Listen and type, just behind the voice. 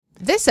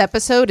This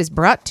episode is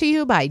brought to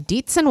you by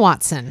Dietz and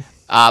Watson.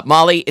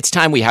 Molly, it's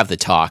time we have the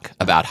talk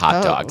about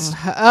hot dogs.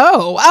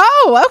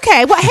 Oh,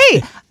 okay. Well,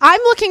 hey, I'm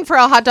looking for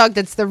a hot dog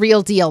that's the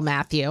real deal,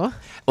 Matthew.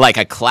 Like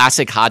a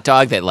classic hot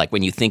dog that, like,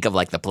 when you think of,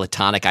 like, the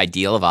platonic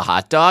ideal of a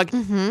hot dog,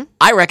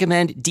 I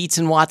recommend Dietz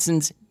and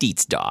Watson's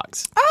Dietz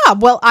Dogs.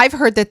 Well, I've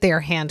heard that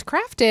they're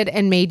handcrafted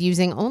and made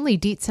using only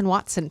Dietz and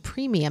Watson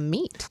premium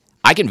meat.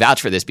 I can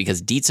vouch for this because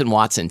Dietz and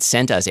Watson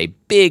sent us a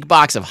big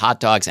box of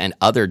hot dogs and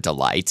other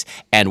delights.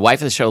 And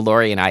wife of the show,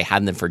 Lori, and I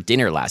had them for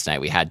dinner last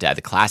night. We had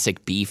the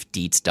classic beef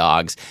Dietz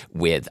dogs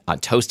with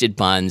toasted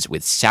buns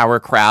with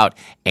sauerkraut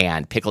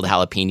and pickled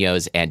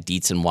jalapenos and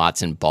Dietz and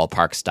Watson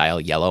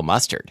ballpark-style yellow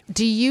mustard.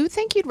 Do you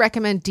think you'd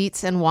recommend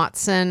Dietz and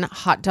Watson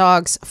hot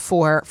dogs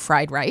for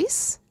fried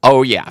rice?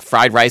 Oh, yeah.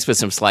 Fried rice with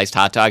some sliced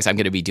hot dogs. I'm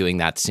going to be doing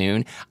that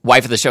soon.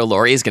 Wife of the show,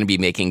 Lori, is going to be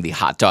making the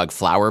hot dog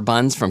flour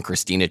buns from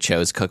Christina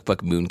Cho's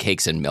cookbook,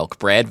 Mooncakes and Milk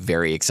Bread.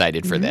 Very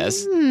excited for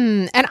this.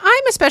 And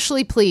I'm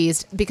especially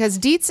pleased because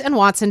Dietz and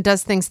Watson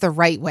does things the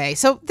right way.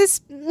 So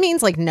this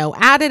means like no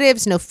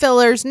additives, no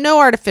fillers, no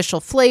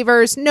artificial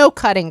flavors, no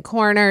cutting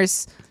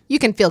corners. You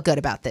can feel good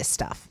about this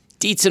stuff.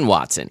 Dietz and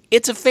Watson.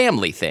 It's a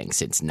family thing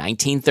since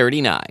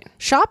 1939.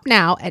 Shop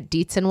now at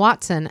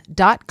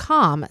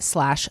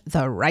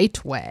dietzandwatson.com/the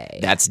right way.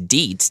 That's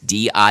Dietz,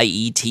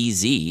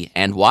 D-I-E-T-Z,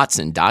 and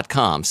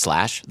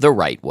Watson.com/the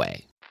right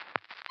way.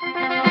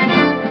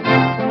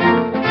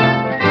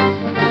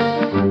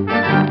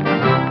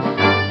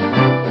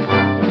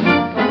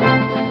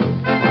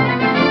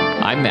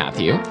 I'm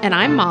Matthew. And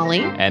I'm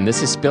Molly. And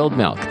this is Spilled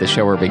Milk, the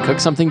show where we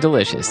cook something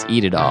delicious,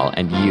 eat it all,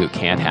 and you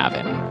can't have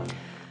it.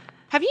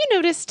 Have you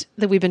noticed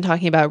that we've been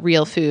talking about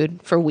real food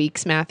for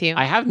weeks, Matthew?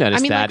 I have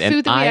noticed that, like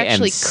food and we I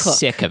actually am cook.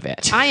 sick of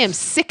it. I am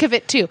sick of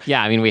it too.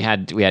 Yeah, I mean, we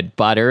had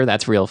butter.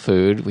 That's real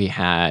food. We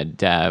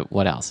had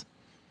what else?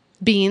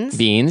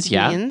 Beans.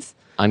 Yeah. Beans.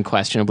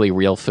 Unquestionably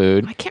real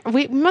food.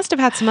 We must have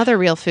had some other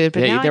real food,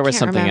 but now there I was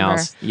can't something remember.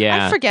 else.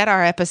 Yeah, I forget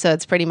our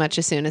episodes pretty much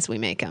as soon as we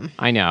make them.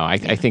 I know. I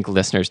think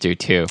listeners do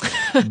too.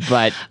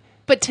 But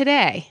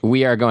today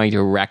we are going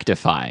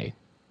to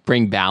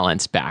bring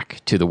balance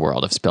back to the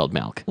world of spilled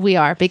milk. We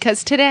are,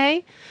 because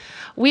today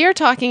we are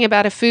talking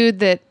about a food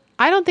that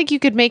I don't think you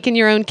could make in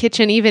your own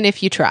kitchen even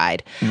if you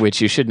tried.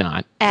 Which you should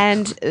not.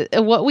 And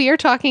what we are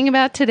talking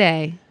about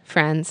today,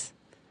 friends,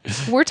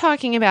 we're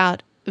talking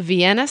about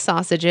Vienna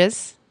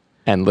sausages.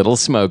 And Little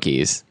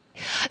Smokies.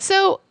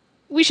 So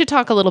we should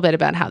talk a little bit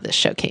about how this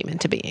show came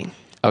into being.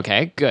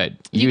 Okay, good.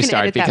 You can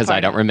start edit that because part I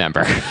don't out.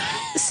 remember.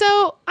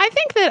 So I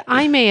think that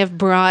I may have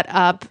brought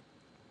up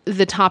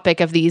the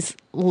topic of these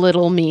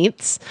little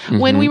meats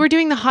when we were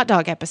doing the hot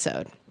dog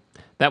episode.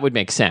 That would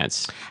make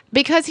sense.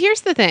 Because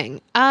here's the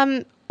thing.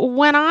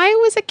 When I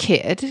was a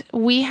kid,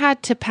 we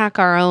had to pack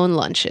our own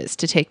lunches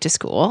to take to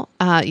school.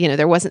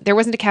 There wasn't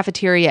a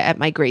cafeteria at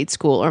my grade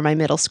school or my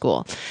middle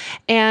school.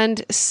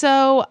 And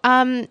so,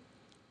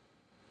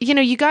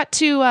 you got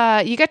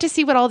to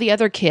see what all the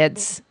other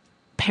kids'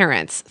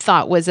 parents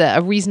thought was a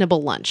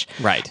reasonable lunch.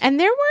 Right. And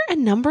there were a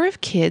number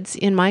of kids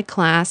in my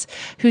class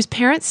whose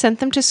parents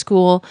sent them to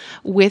school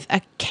with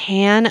a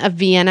can of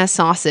Vienna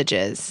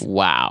sausages.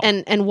 Wow.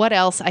 And what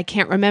else? I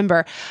can't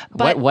remember.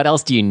 But what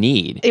else do you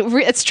need?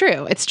 It's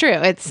true. It's true.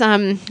 It's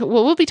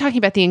we'll be talking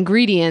about the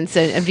ingredients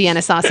of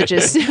Vienna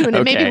sausages soon,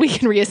 and maybe we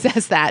can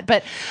reassess that.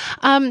 But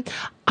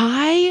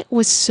I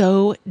was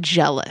so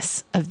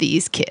jealous of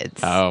these kids.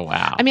 Oh,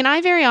 wow. I mean,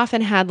 I very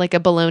often had like a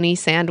bologna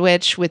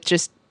sandwich with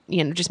just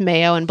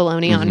mayo and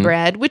bologna on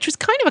bread, which was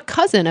kind of a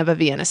cousin of a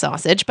Vienna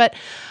sausage. But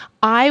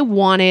I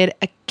wanted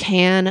a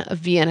can of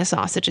Vienna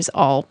sausages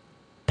all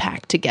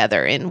packed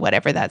together in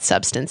whatever that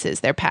substance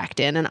is they're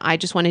packed in. And I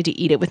just wanted to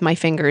eat it with my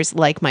fingers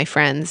like my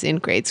friends in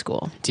grade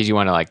school. Did you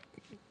want to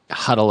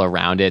huddle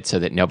around it so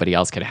that nobody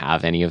else could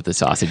have any of the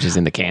sausages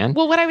in the can?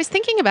 Well, what I was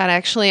thinking about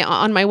actually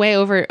on my way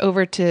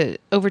over to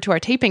our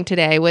taping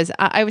today was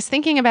I was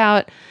thinking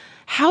about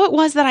how it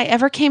was that I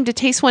ever came to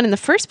taste one in the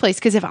first place.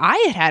 Because if I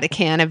had a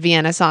can of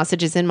Vienna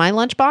sausages in my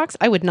lunchbox,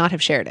 I would not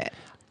have shared it.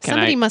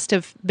 Somebody must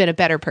have been a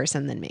better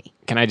person than me.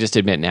 Can I just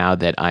admit now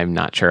that I'm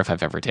not sure if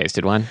I've ever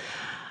tasted one?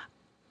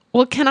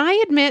 Well, can I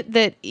admit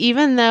that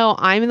even though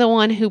I'm the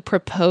one who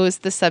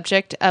proposed the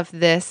subject of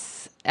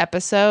this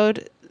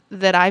episode,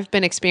 that I've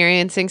been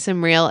experiencing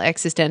some real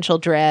existential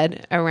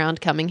dread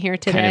around coming here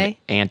today. Kind of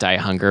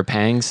anti-hunger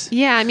pangs?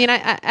 Yeah, I mean,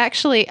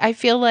 I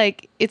feel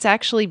like it's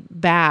actually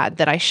bad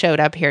that I showed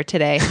up here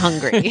today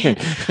hungry.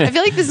 I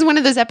feel like this is one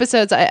of those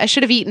episodes I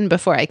should have eaten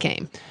before I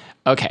came.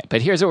 Okay,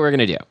 but here's what we're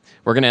going to do.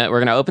 We're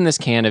going to open this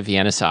can of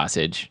Vienna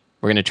sausage.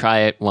 We're going to try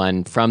it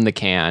one from the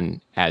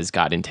can as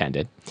God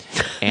intended.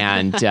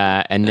 And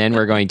then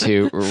we're going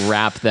to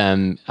wrap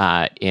them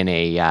in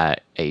a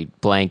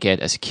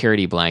blanket, a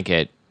security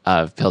blanket,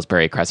 of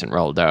Pillsbury crescent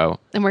roll dough.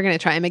 And we're going to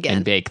try them again.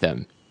 And bake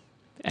them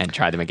and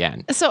try them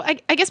again. So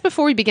I guess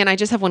before we begin, I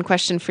just have one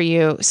question for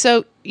you.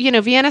 So,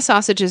 Vienna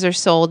sausages are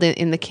sold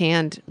in the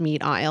canned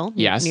meat aisle.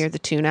 Yes. Near the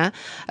tuna,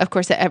 of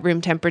course, at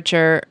room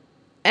temperature.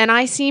 And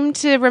I seem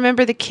to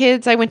remember the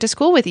kids I went to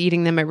school with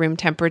eating them at room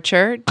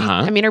temperature.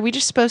 Are we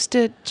just supposed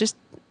to just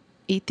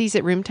eat these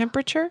at room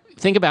temperature?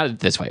 Think about it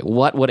this way.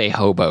 What would a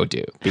hobo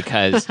do?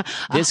 Because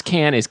this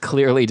can is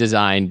clearly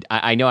designed.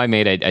 I know I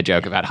made a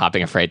joke about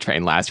hopping a freight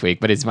train last week,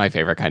 but it's my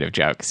favorite kind of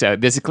joke. So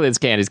this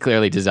can is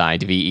clearly designed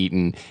to be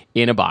eaten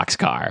in a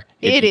boxcar.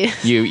 It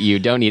is. You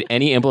don't need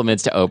any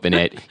implements to open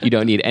it. You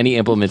don't need any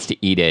implements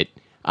to eat it.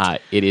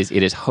 It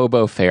is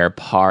hobo fare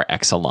par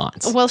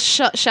excellence. Well,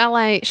 shall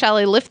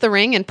I lift the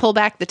ring and pull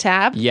back the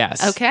tab?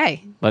 Yes.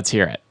 Okay. Let's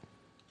hear it.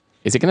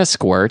 Is it going to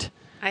squirt?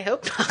 I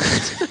hope not.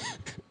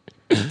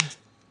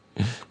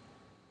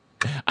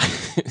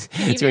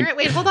 Can you hear it?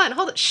 Wait, hold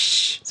on.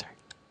 Shh. Sorry.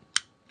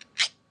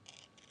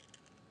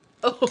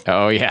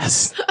 Oh,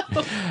 yes.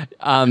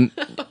 tell me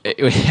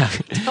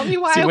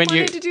why I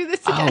wanted to do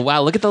this again. Oh,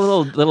 wow. Look at the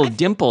little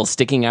dimple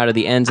sticking out of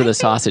the ends of the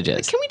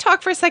sausages. Can we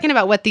talk for a second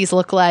about what these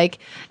look like?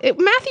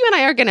 Matthew and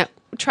I are going to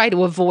try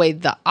to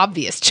avoid the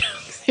obvious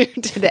jokes here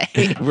today.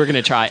 We're going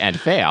to try and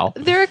fail.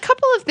 There are a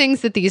couple of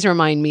things that these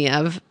remind me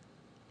of.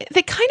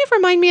 They kind of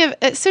remind me of...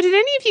 so did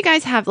any of you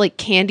guys have like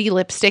candy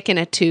lipstick in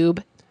a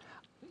tube?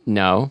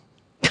 No.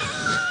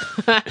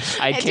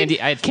 I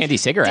had candy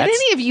cigarettes. Did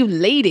any of you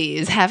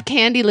ladies have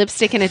candy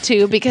lipstick in a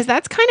tube? Because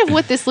that's kind of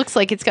what this looks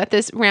like. It's got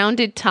this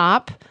rounded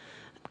top.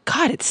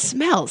 God, it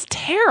smells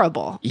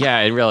terrible. Yeah,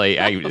 it really...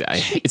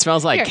 it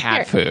smells like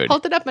cat food.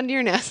 Hold it up under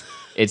your nose.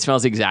 It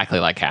smells exactly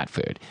like cat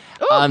food.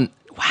 Oh,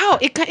 wow,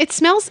 it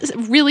smells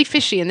really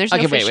fishy, and there's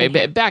no fish in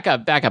here. Back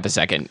up a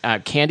second.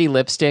 Candy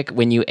lipstick,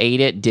 when you ate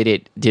it, did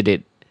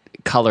it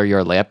color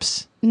your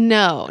lips?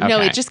 No,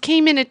 Okay. it just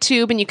came in a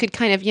tube, and you could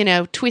kind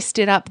of, twist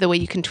it up the way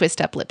you can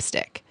twist up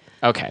lipstick.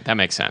 Okay, that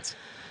makes sense.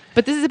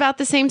 But this is about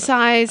the same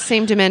size,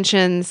 same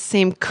dimensions,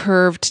 same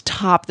curved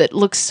top that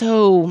looks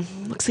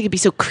like it'd be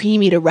so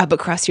creamy to rub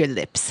across your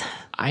lips.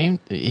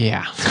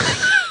 Yeah.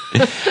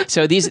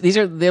 So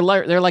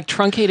they're like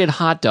truncated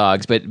hot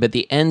dogs, but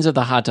the ends of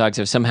the hot dogs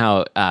have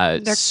somehow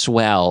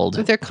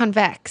swelled. They're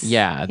convex.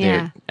 Yeah,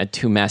 they're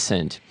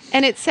tumescent.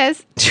 And it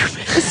says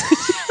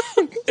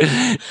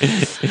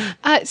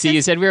See,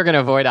 you said we were going to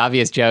avoid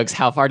obvious jokes.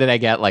 How far did I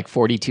get? Like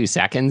 42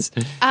 seconds?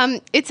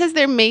 It says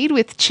they're made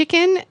with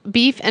chicken,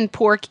 beef, and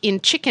pork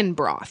in chicken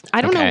broth. I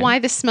don't know why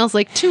this smells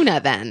like tuna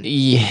then.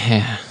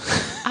 Yeah.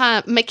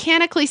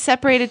 Mechanically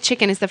separated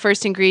chicken is the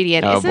first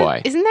ingredient.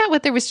 Boy. Isn't that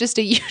what there was just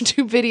a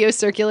YouTube video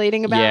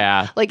circulating about?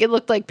 Yeah. Like it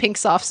looked like pink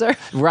soft serve.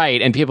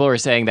 Right. And people were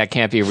saying that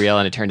can't be real.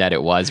 And it turned out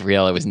it was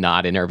real. It was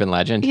not an urban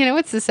legend. You know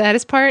what's the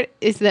saddest part?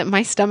 Is that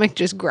my stomach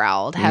just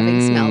growled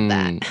having smelled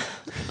that.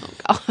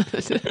 Oh,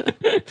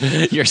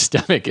 God. Your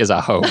stomach is a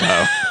hobo. Do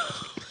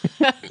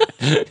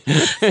you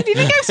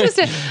think I'm supposed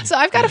to... So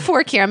I've got a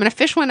fork here. I'm going to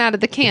fish one out of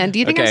the can. Do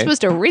you think I'm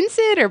supposed to rinse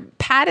it or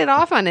pat it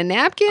off on a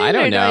napkin? I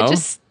don't know.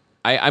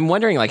 I I'm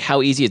wondering like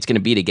how easy it's going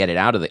to be to get it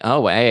out of the...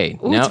 Oh, hey.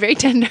 Ooh, it's very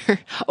tender.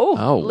 Lifts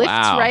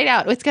wow. right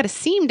out. It's got a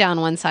seam down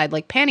one side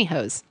like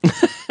pantyhose.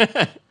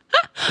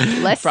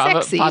 Less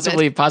sexy.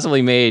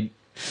 Possibly made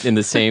in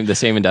the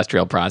same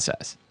industrial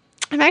process.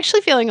 I'm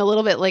actually feeling a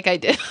little bit like I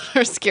did on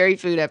our scary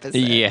food episode.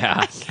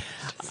 Yeah.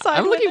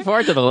 I'm looking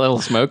forward to the Little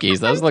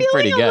Smokies. Those look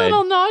pretty good. I'm feeling a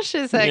little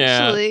nauseous,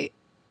 actually.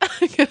 Yeah.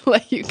 I'm going to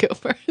let you go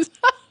first.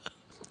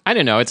 I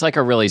don't know. It's like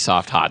a really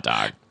soft hot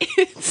dog.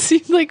 It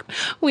seemed like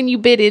when you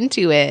bit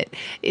into it,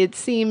 it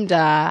seemed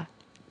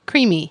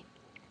creamy.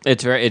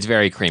 It's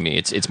very creamy.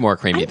 It's more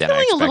creamy than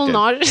I expected. I'm feeling a little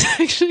nauseous,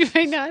 actually,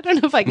 right now. I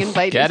don't know if I can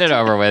bite Get it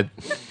over with.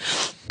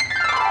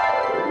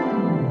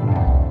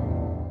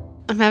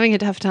 I'm having a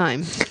tough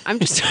time. I'm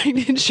just trying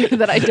to ensure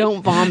that I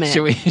don't vomit.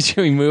 Should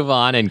we move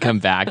on and come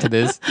back to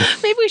this?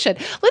 Maybe we should.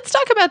 Let's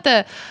talk about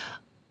the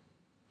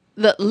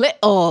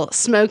Little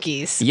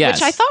Smokies, yes.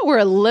 which I thought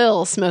were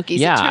Lil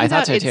Smokies. Yeah, I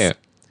thought so too.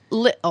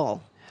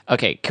 Little.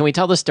 Okay, can we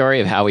tell the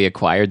story of how we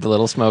acquired the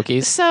Little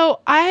Smokies?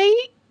 So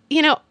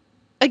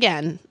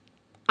again,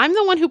 I'm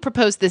the one who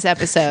proposed this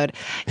episode.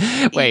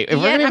 Wait, if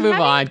we're going to move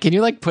on, can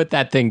you like put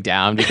that thing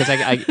down? Because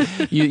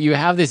you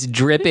have this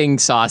dripping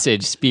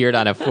sausage speared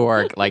on a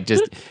fork, like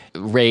just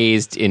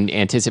raised in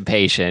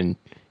anticipation,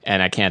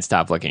 and I can't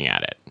stop looking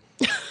at it.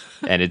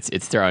 And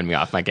it's throwing me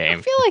off my game.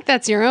 I feel like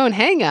that's your own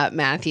hang up,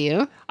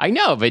 Matthew. I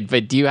know, but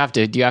do you have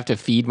to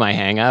feed my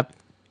hang up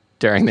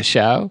during the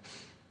show?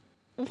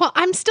 Well,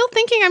 I'm still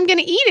thinking I'm going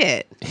to eat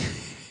it.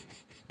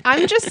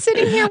 I'm just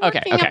sitting here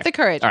working up the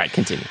courage. All right,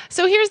 continue.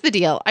 So here's the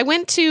deal. I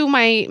went to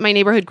my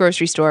neighborhood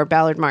grocery store,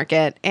 Ballard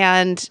Market,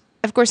 and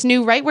of course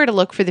knew right where to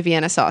look for the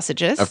Vienna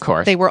sausages. Of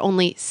course. They were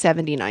only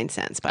 79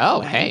 cents, by the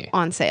way, hey.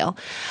 on sale.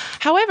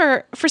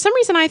 However, for some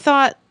reason I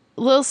thought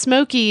Little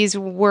Smokies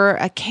were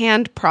a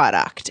canned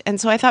product. And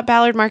so I thought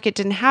Ballard Market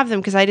didn't have them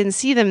because I didn't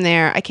see them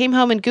there. I came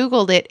home and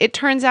Googled it. It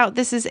turns out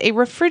this is a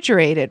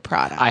refrigerated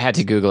product. I had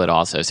to Google it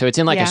also. So it's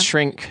in like a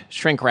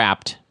shrink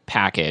wrapped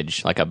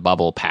package, like a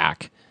bubble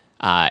pack.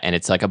 And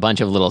it's like a bunch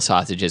of little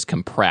sausages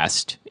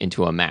compressed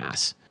into a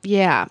mass.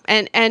 Yeah.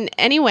 And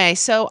anyway,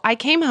 so I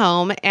came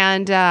home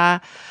and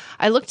I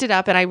I looked it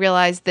up and I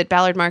realized that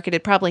Ballard Market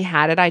had probably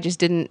had it. I just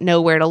didn't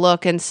know where to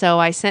look. And so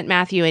I sent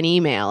Matthew an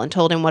email and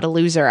told him what a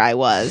loser I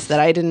was,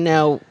 that I didn't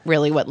know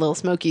really what Little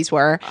Smokies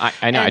were.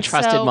 I know. I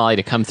trusted Molly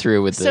to come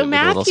through with the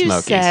Little Smokies. So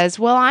Matthew says,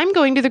 well, I'm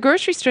going to the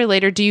grocery store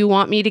later. Do you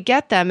want me to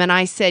get them? And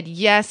I said,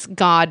 yes,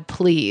 God,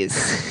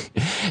 please.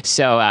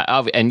 So,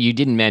 and you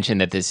didn't mention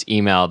that this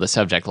email, the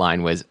subject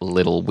line was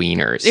Little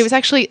Wieners. It was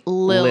actually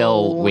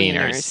Lil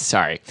Wieners.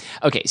 Sorry.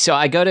 Okay, so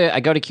I go to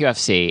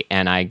QFC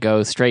and I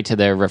go straight to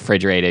the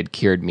refrigerated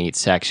cured meat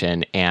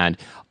section, and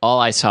all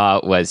I saw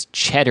was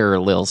cheddar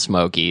Little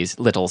Smokies,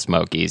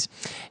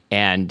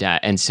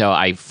 and so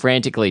I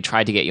frantically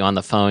tried to get you on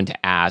the phone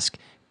to ask,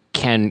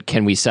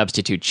 can we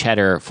substitute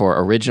cheddar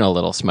for original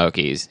Little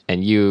Smokies?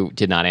 And you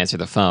did not answer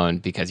the phone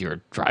because you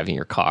were driving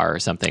your car or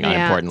something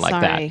unimportant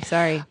like that.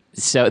 Sorry.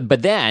 So,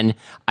 but then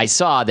I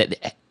saw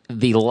that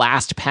the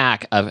last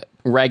pack of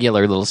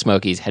regular Little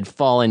Smokies had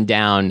fallen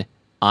down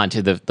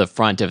onto the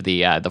front of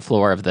the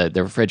floor of the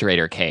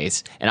refrigerator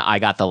case, and I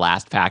got the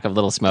last pack of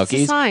Little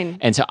Smokies. It's a sign.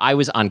 And so I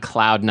was on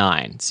cloud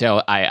 9.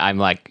 So I'm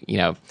like,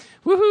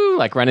 woohoo,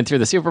 like running through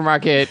the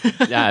supermarket,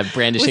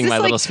 brandishing my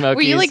Little Smokies.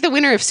 Were you like the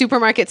winner of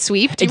Supermarket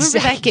Sweep? Do you remember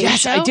that game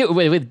show? Yes, I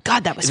do.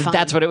 God, that was fun.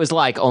 That's what it was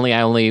like. Only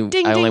I only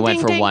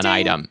went for one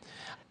item.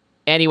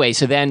 Anyway,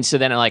 so then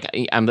like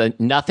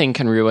nothing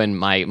can ruin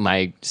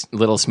my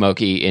Little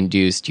Smoky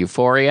induced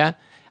euphoria.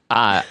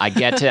 I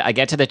get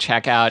to the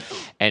checkout,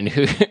 and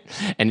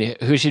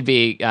who should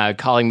be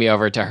calling me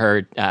over to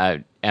her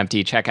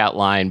empty checkout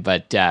line,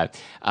 but the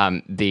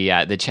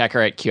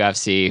checker at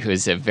QFC,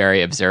 who's a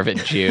very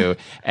observant Jew,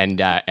 and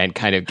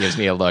kind of gives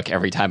me a look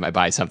every time I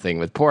buy something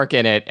with pork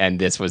in it, and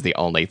this was the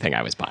only thing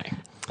I was buying.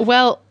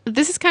 Well,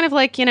 this is kind of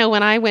like,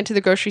 when I went to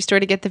the grocery store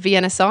to get the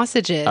Vienna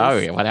sausages. Oh,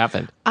 yeah. What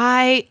happened?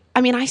 I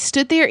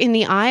stood there in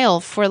the aisle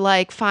for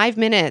like 5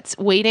 minutes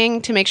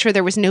waiting to make sure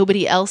there was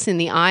nobody else in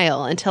the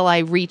aisle until I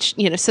reached,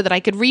 so that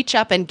I could reach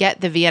up and get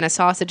the Vienna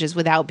sausages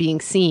without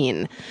being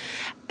seen.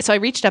 So I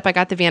reached up, I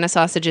got the Vienna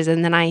sausages,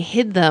 and then I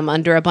hid them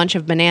under a bunch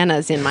of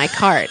bananas in my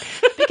cart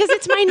because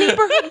it's my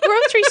neighborhood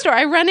grocery store.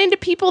 I run into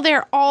people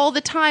there all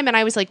the time, and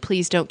I was like,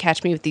 please don't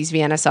catch me with these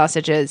Vienna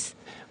sausages.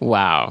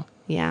 Wow.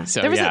 Yeah.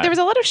 So there was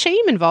a lot of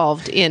shame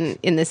involved in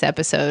this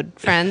episode,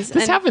 friends.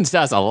 This happens to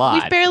us a lot.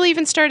 We've barely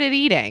even started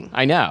eating.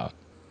 I know.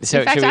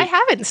 So in fact, I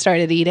haven't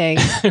started eating.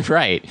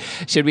 Right.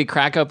 Should we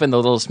crack open the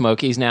Little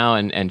Smokies now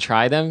and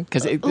try them?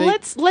 Because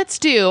let's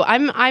do.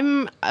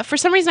 I'm for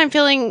some reason I'm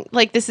feeling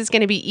like this is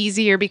going to be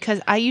easier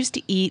because I used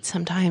to eat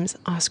sometimes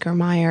Oscar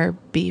Mayer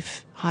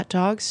beef hot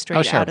dogs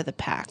straight out of the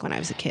pack when I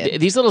was a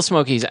kid. These Little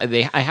Smokies,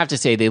 I have to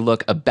say, they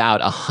look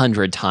about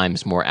 100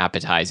 times more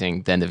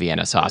appetizing than the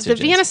Vienna sausages.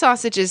 The Vienna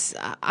sausages,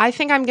 I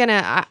think I'm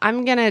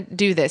gonna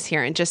do this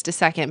here in just a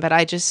second, but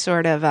I just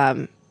sort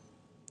of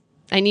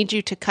I need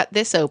you to cut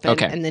this open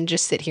and then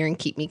just sit here and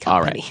keep me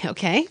company. All right.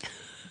 Okay?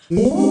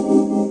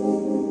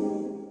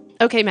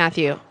 Okay,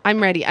 Matthew, I'm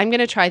ready. I'm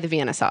gonna try the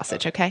Vienna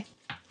sausage. Okay.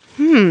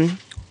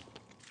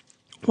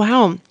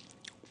 Wow.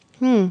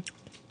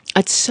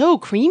 It's so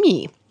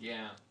creamy.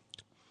 Yeah.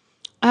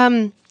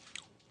 And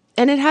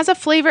it has a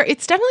flavor.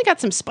 It's definitely got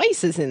some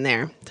spices in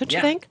there, don't you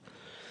think?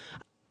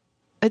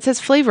 It says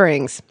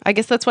flavorings. I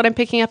guess that's what I'm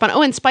picking up on.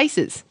 Oh, and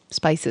spices.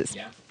 Spices.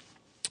 Yeah.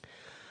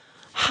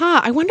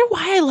 I wonder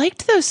why I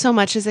liked those so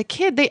much as a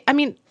kid.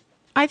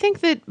 I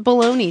think that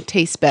bologna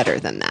tastes better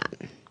than that.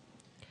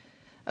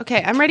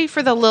 Okay, I'm ready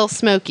for the Little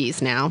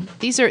Smokies now.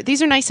 These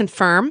are nice and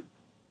firm.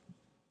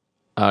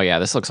 Oh yeah,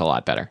 this looks a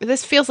lot better.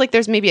 This feels like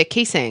there's maybe a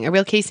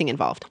real casing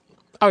involved.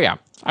 Oh yeah,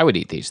 I would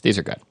eat these. These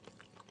are good.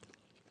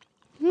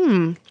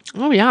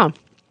 Oh yeah.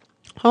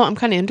 Oh, I'm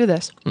kind of into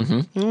this.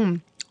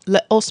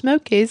 Little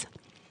Smokies.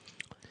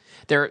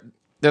 They're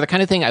the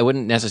kind of thing I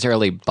wouldn't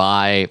necessarily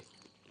buy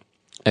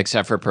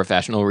except for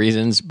professional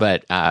reasons,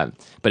 but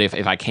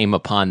if I came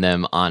upon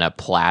them on a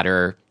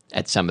platter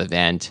at some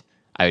event,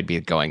 I would be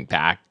going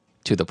back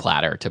to the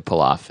platter to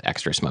pull off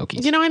extra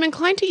smokies. I'm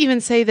inclined to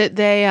even say that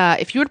they,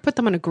 if you were to put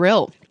them on a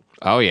grill,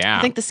 oh yeah,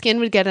 I think the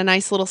skin would get a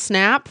nice little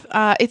snap.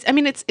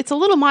 It's a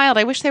little mild.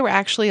 I wish they were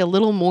actually a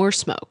little more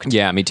smoked.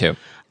 Yeah, me too.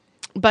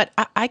 But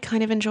I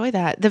kind of enjoy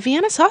that. The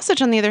Vienna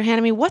sausage, on the other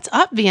hand, what's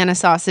up, Vienna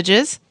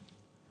sausages?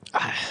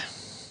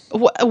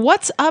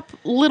 What's up,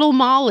 Little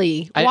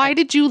Molly? Why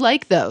did you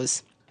like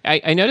those?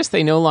 I noticed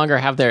they no longer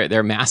have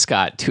their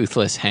mascot,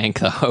 Toothless Hank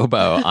the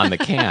Hobo, on the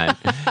can.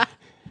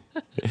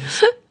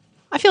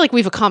 I feel like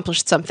we've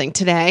accomplished something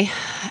today,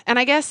 and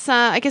I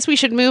guess we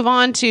should move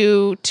on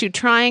to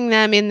trying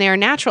them in their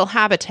natural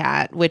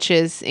habitat, which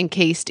is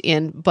encased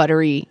in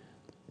buttery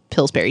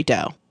Pillsbury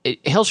dough.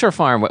 Hillshire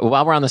Farm.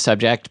 While we're on the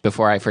subject,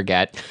 before I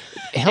forget,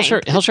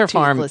 Hillshire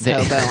Farm.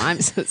 Hobo.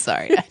 I'm so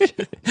sorry.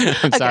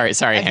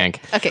 Sorry, Hank.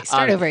 Okay,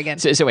 start over again.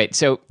 So wait.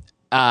 Hillshire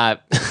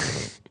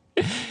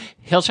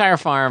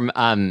Farm.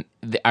 Are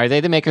they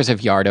the makers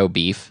of Yardo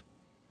beef?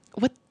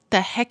 What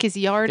the heck is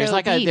Yardo beef?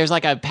 There's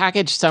like a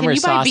packaged summer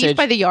sausage. Can you buy beef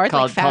by the yard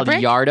called fabric?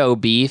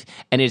 Yardo beef,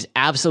 and it's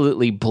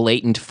absolutely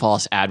blatant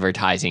false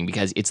advertising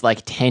because it's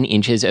like 10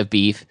 inches of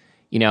beef.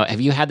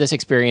 have you had this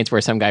experience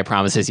where some guy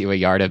promises you a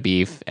yard of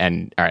beef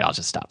and all right, I'll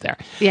just stop there.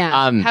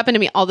 Yeah. Happened to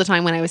me all the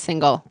time when I was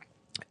single.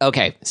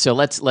 Okay, so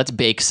let's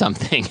bake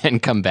something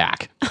and come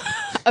back.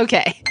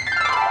 Okay.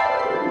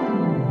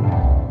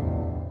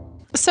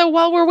 So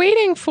while we're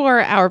waiting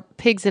for our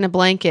pigs in a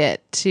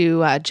blanket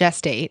to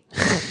gestate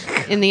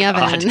in the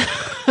oven,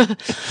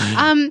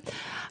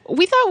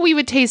 we thought we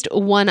would taste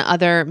one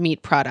other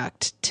meat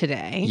product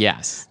today.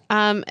 Yes.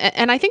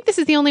 And I think this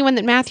is the only one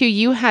that, Matthew,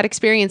 you had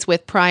experience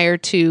with prior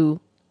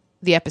to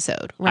the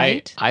episode,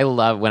 right? I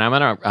love when I'm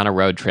on a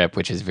road trip,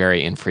 which is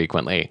very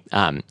infrequently.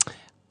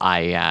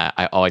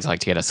 I always like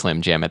to get a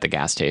Slim Jim at the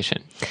gas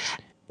station.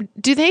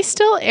 Do they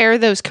still air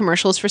those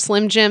commercials for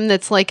Slim Jim?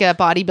 That's like a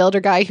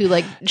bodybuilder guy who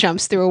like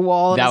jumps through a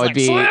wall. And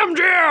Slim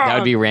Jim. That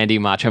would be Randy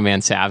Macho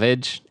Man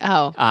Savage.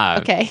 Oh,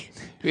 okay.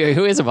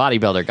 Who is a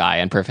bodybuilder guy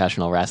and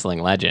professional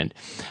wrestling legend.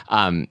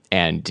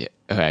 And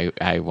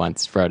I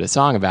once wrote a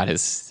song about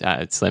his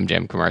Slim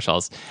Jim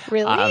commercials.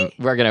 Really?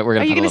 We're gonna.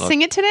 Are you gonna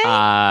sing it today?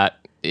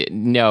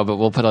 No, but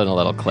we'll put in a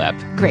little clip.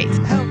 Great.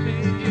 Help me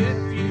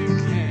if you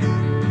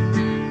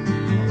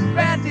can.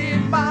 Randy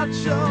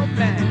Macho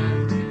Man.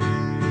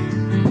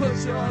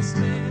 Put your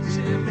Slim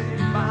Jim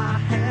in my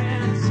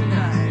hands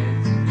tonight.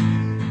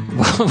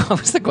 What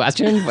was the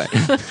question? What's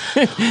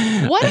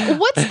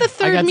the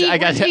third meat I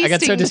got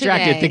so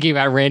distracted today? thinking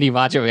about Randy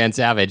Macho Man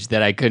Savage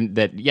that I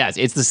couldn't. Yes,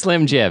 it's the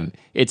Slim Jim.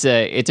 It's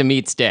a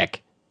meat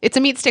stick. It's a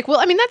meat stick.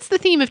 Well, I mean, that's the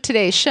theme of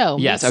today's show.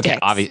 Yes. Meat Okay. sticks.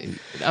 Obviously.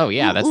 Oh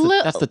yeah.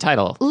 That's the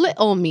title.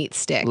 Little meat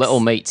sticks. Little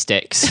meat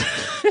sticks.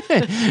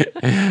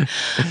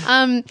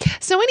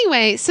 So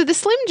anyway, the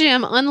Slim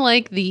Jim,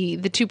 unlike the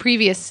two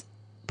previous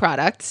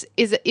products,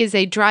 is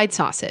a dried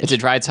sausage. It's a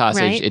dried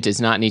sausage. Right? It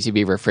does not need to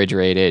be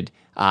refrigerated.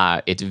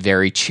 It's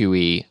very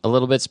chewy, a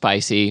little bit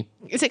spicy.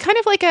 Is it kind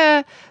of like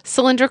a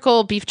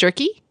cylindrical beef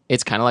jerky?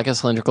 It's kind of like a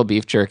cylindrical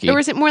beef jerky. Or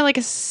is it more like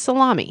a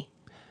salami?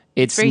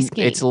 It's very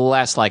skinny. It's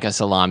less like a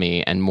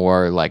salami and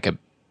more like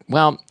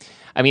the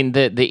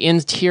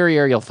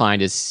interior you'll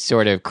find is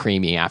sort of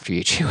creamy after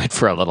you chew it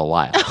for a little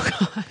while.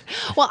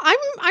 Well, I'm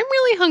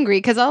really hungry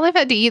because all I've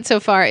had to eat so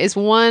far is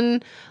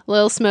one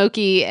little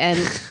smoky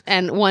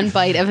and one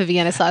bite of a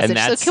Vienna sausage.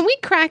 So can we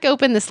crack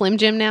open the Slim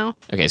Jim now?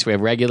 Okay, so we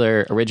have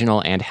regular,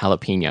 original, and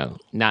jalapeno.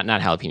 Not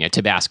jalapeno,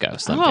 Tabasco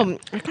Slim Jim.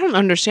 I don't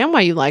understand why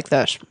you like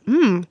this.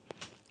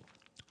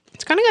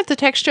 It's kind of got the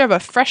texture of a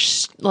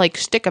fresh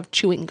stick of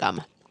chewing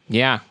gum.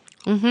 Yeah.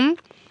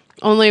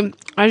 Only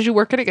as you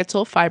work it gets a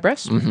little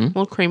fibrous, a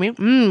little creamy.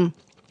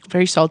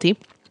 Very salty.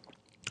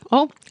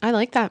 Oh, I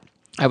like that.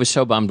 I was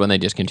so bummed when they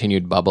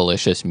discontinued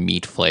Bubblicious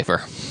meat flavor.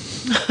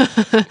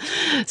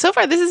 So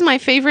far, this is my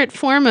favorite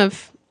form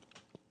of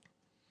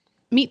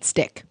meat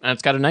stick. And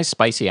it's got a nice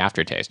spicy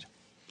aftertaste.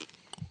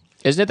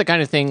 Isn't it the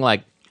kind of thing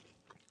like,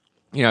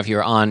 if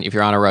you're on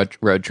a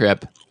road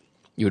trip,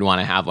 you would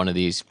want to have one of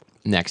these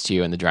next to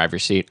you in the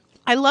driver's seat?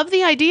 I love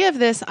the idea of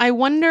this. I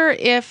wonder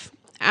if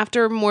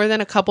after more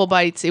than a couple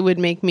bites, it would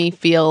make me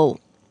feel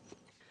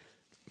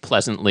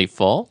pleasantly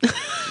full.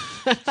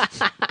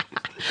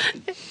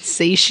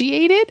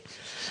 Satiated?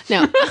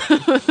 No.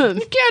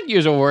 You can't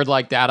use a word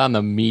like that on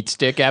the meat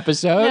stick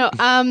episode.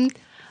 No,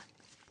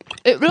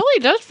 it really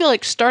does feel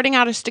like starting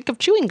out a stick of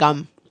chewing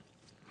gum.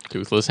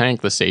 Toothless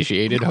Hank, the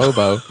satiated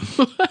hobo.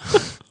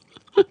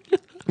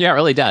 Yeah, it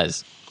really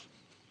does.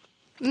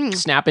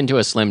 Snap into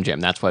a Slim Jim.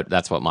 That's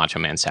what Macho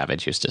Man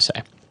Savage used to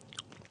say.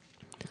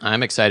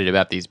 I'm excited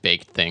about these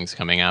baked things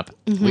coming up.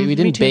 We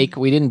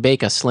didn't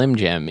bake a Slim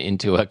Jim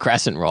into a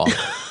crescent roll.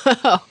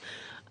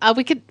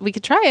 We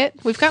could try it.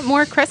 We've got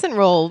more crescent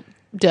roll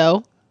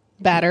dough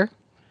batter.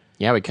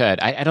 Yeah, we could.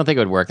 I don't think it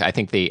would work. I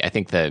think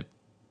the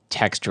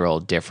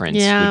textural difference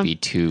would be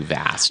too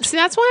vast. See,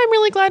 that's why I'm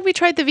really glad we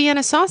tried the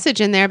Vienna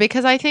sausage in there,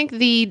 because I think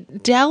the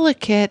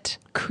delicate,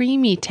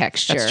 creamy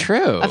texture That's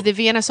true. of the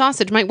Vienna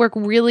sausage might work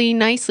really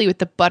nicely with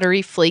the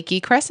buttery,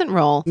 flaky crescent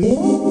roll.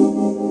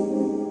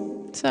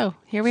 So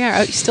here we are. Oh,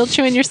 you're still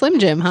chewing your Slim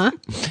Jim, huh?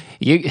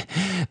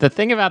 The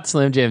thing about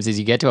Slim Jims is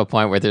you get to a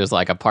point where there's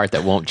like a part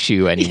that won't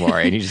chew anymore,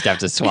 and you just have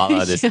to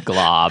swallow this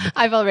glob.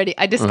 I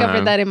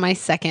discovered that in my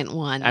second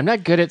one. I'm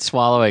not good at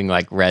swallowing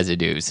like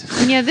residues.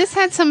 Yeah, this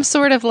had some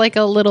sort of like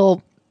a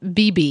little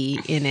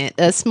BB in it,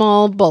 a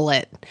small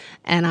bullet,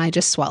 and I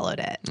just swallowed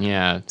it.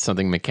 Yeah,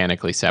 something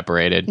mechanically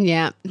separated.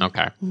 Yeah.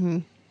 Okay. Mm-hmm.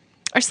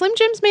 Are Slim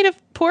Jims made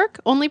of pork?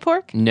 Only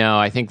pork? No,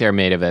 I think they're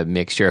made of a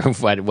mixture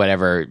of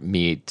whatever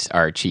meats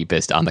are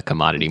cheapest on the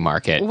commodity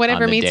market.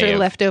 Whatever meats are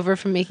left over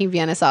from making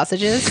Vienna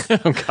sausages.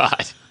 Oh,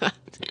 God.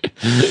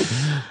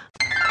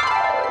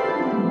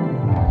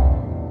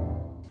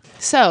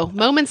 So,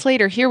 moments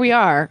later, here we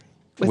are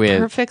with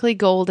perfectly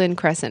golden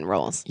crescent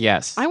rolls.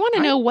 Yes. I want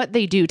to know what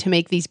they do to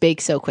make these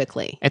bake so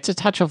quickly. It's a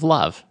touch of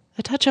love.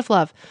 A touch of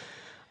love.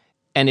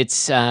 And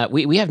it's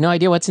we have no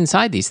idea what's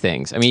inside these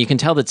things. I mean, you can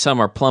tell that some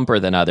are plumper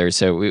than others.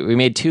 So we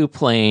made two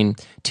plain,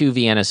 two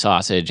Vienna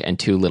sausage, and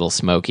two little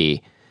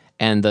smoky.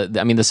 And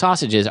the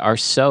sausages are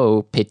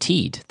so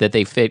petite that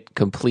they fit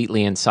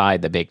completely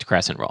inside the baked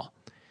crescent roll.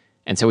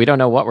 And so we don't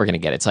know what we're going to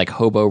get. It's like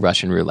hobo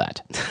Russian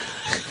roulette.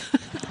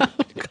 Oh,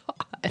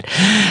 God.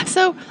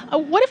 So,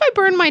 what if I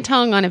burn my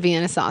tongue on a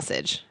Vienna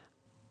sausage?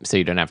 So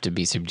you don't have to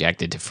be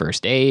subjected to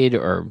first aid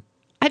or...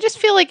 I just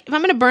feel like if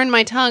I'm going to burn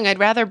my tongue, I'd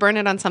rather burn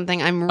it on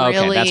something I'm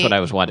really, that's what I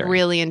was wondering.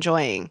 really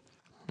enjoying.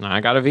 I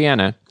got a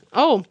Vienna.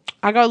 Oh,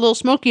 I got a little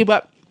smoky,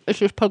 but it's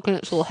just poking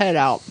its little head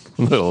out.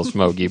 Little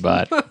smoky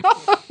butt. God,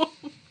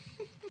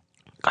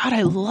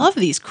 I love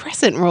these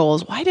crescent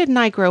rolls. Why didn't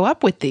I grow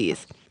up with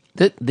these?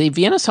 The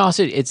Vienna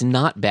sausage, it's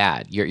not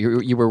bad.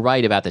 You were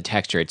right about the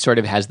texture. It sort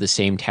of has the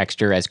same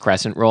texture as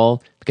crescent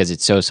roll because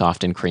it's so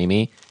soft and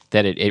creamy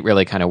that it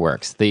really kind of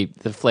works. The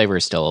flavor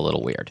is still a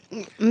little weird.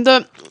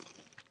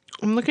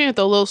 I'm looking at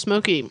the Little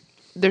Smoky.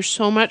 There's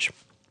so much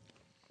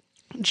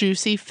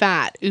juicy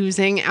fat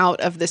oozing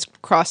out of this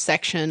cross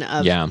section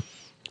of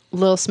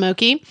Little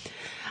Smoky.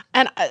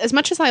 And as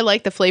much as I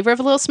like the flavor of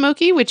Little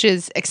Smoky, which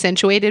is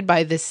accentuated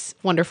by this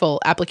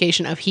wonderful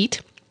application of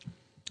heat,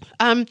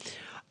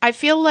 I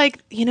feel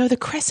like, the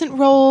crescent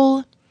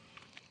roll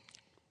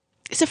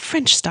is a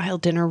French-style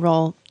dinner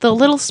roll. The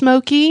Little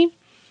Smoky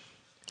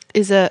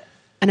is an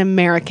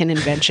American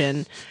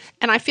invention.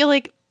 And I feel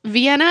like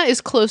Vienna is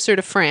closer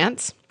to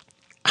France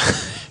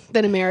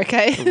than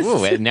America is.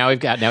 Ooh, and now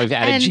we've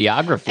added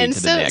geography to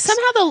the mix.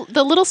 Somehow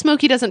the Little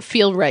Smoky doesn't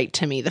feel right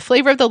to me. The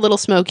flavor of the Little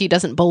Smoky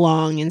doesn't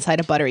belong inside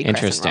a buttery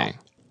crescent roll.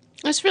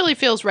 This really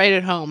feels right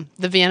at home.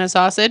 The Vienna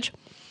sausage.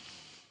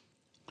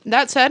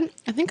 That said,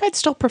 I think I'd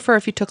still prefer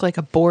if you took like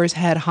a boar's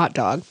head hot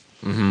dog.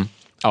 Mm-hmm.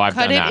 Oh, I've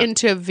done that. Cut it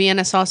into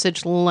Vienna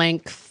sausage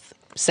length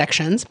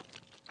sections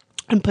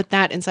and put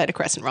that inside a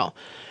crescent roll.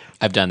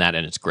 I've done that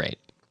and it's great.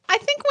 I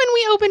think when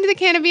we opened the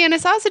can of Vienna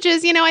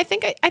sausages,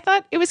 I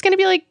thought it was going to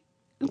be like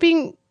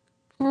being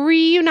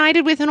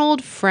reunited with an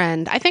old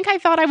friend. I think I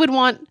thought I would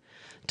want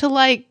to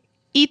like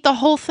eat the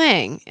whole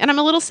thing. And I'm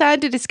a little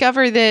sad to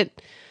discover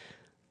that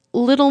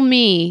little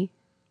me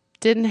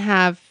didn't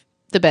have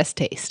the best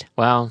taste.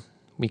 Well,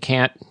 you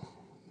can't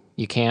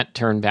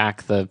turn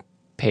back the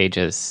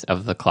pages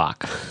of the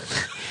clock.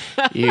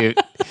 You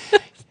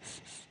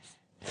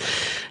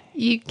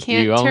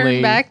can't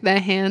turn back the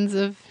hands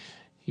of...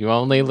 You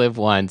only live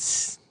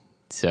once,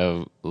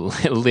 so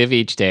live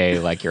each day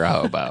like you're a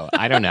hobo.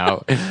 I don't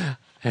know.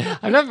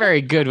 I'm not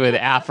very good with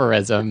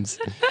aphorisms.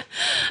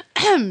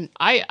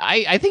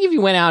 I think if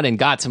you went out and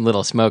got some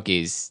Little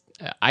Smokies,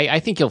 I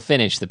think you'll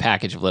finish the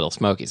package of Little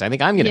Smokies. I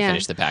think I'm going to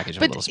finish the package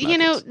of Little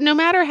Smokies. No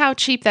matter how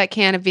cheap that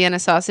can of Vienna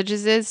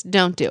sausages is,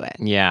 don't do it.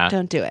 Yeah.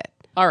 Don't do it.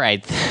 All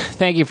right.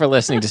 Thank you for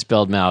listening to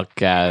Spilled Milk,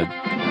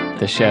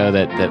 the show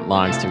that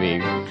longs to be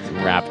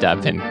wrapped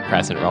up in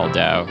crescent roll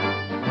dough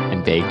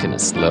and baked in a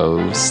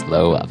slow,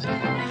 slow oven.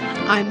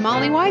 I'm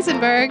Molly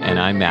Weisenberg. And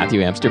I'm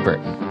Matthew Amster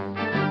Burton.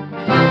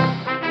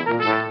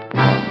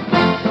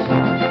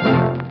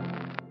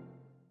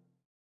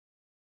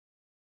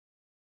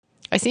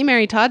 I see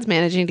Mary Todd's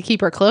managing to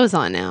keep her clothes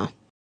on now.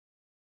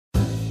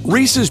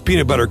 Reese's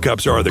Peanut Butter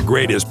Cups are the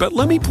greatest, but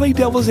let me play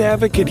devil's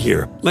advocate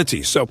here. Let's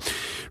see. So,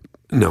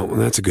 no,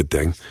 that's a good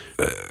thing.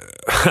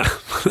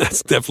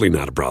 That's definitely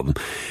not a problem.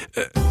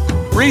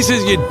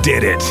 Reese's, you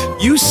did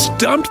it. You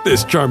stumped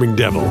this charming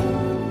devil.